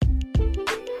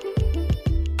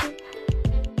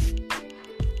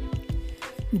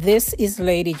This is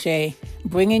Lady J,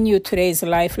 bringing you today's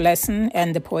life lesson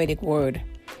and the poetic word.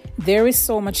 There is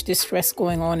so much distress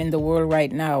going on in the world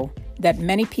right now that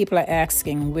many people are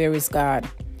asking, where is God?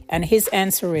 And his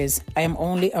answer is, I am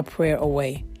only a prayer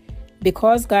away.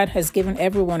 Because God has given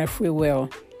everyone a free will,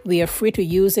 we are free to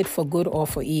use it for good or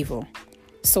for evil.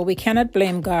 So we cannot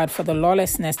blame God for the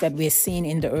lawlessness that we are seeing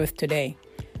in the earth today.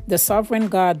 The sovereign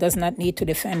God does not need to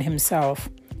defend himself.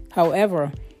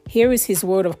 However, here is his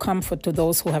word of comfort to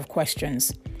those who have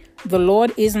questions. The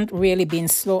Lord isn't really being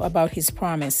slow about his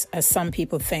promise, as some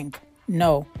people think.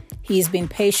 No, he is being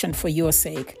patient for your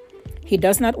sake. He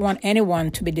does not want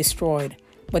anyone to be destroyed,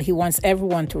 but he wants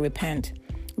everyone to repent.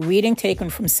 Reading taken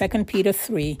from 2 Peter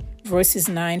 3, verses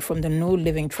 9 from the New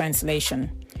Living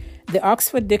Translation. The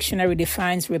Oxford Dictionary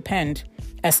defines repent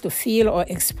as to feel or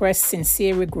express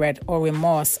sincere regret or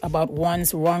remorse about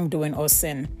one's wrongdoing or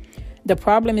sin. The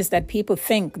problem is that people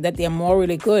think that they are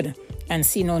morally good and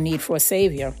see no need for a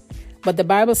Savior. But the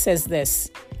Bible says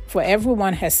this, for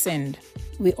everyone has sinned.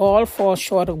 We all fall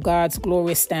short of God's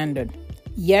glorious standard.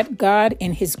 Yet God,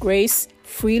 in his grace,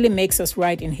 freely makes us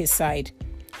right in his sight.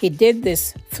 He did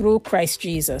this through Christ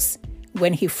Jesus,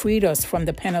 when he freed us from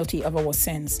the penalty of our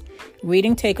sins.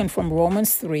 Reading taken from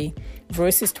Romans 3,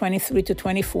 verses 23 to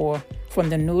 24 from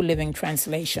the New Living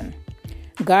Translation.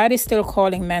 God is still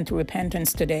calling man to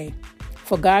repentance today.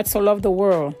 For God so loved the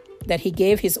world that he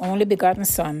gave his only begotten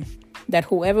Son, that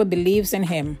whoever believes in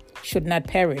him should not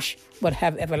perish, but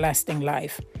have everlasting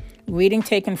life. Reading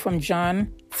taken from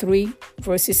John 3,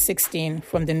 verses 16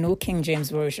 from the New King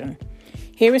James Version.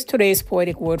 Here is today's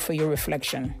poetic word for your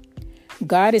reflection.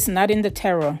 God is not in the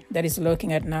terror that is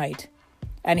lurking at night,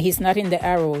 and he's not in the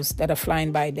arrows that are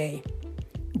flying by day.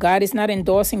 God is not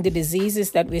endorsing the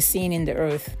diseases that we're seeing in the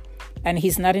earth, and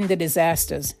he's not in the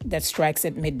disasters that strikes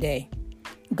at midday.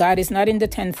 God is not in the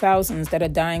 10,000s that are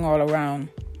dying all around.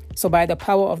 So by the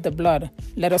power of the blood,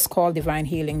 let us call divine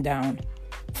healing down.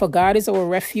 For God is our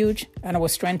refuge and our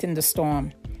strength in the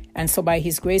storm. And so by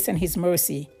his grace and his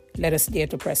mercy, let us dare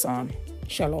to press on.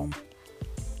 Shalom.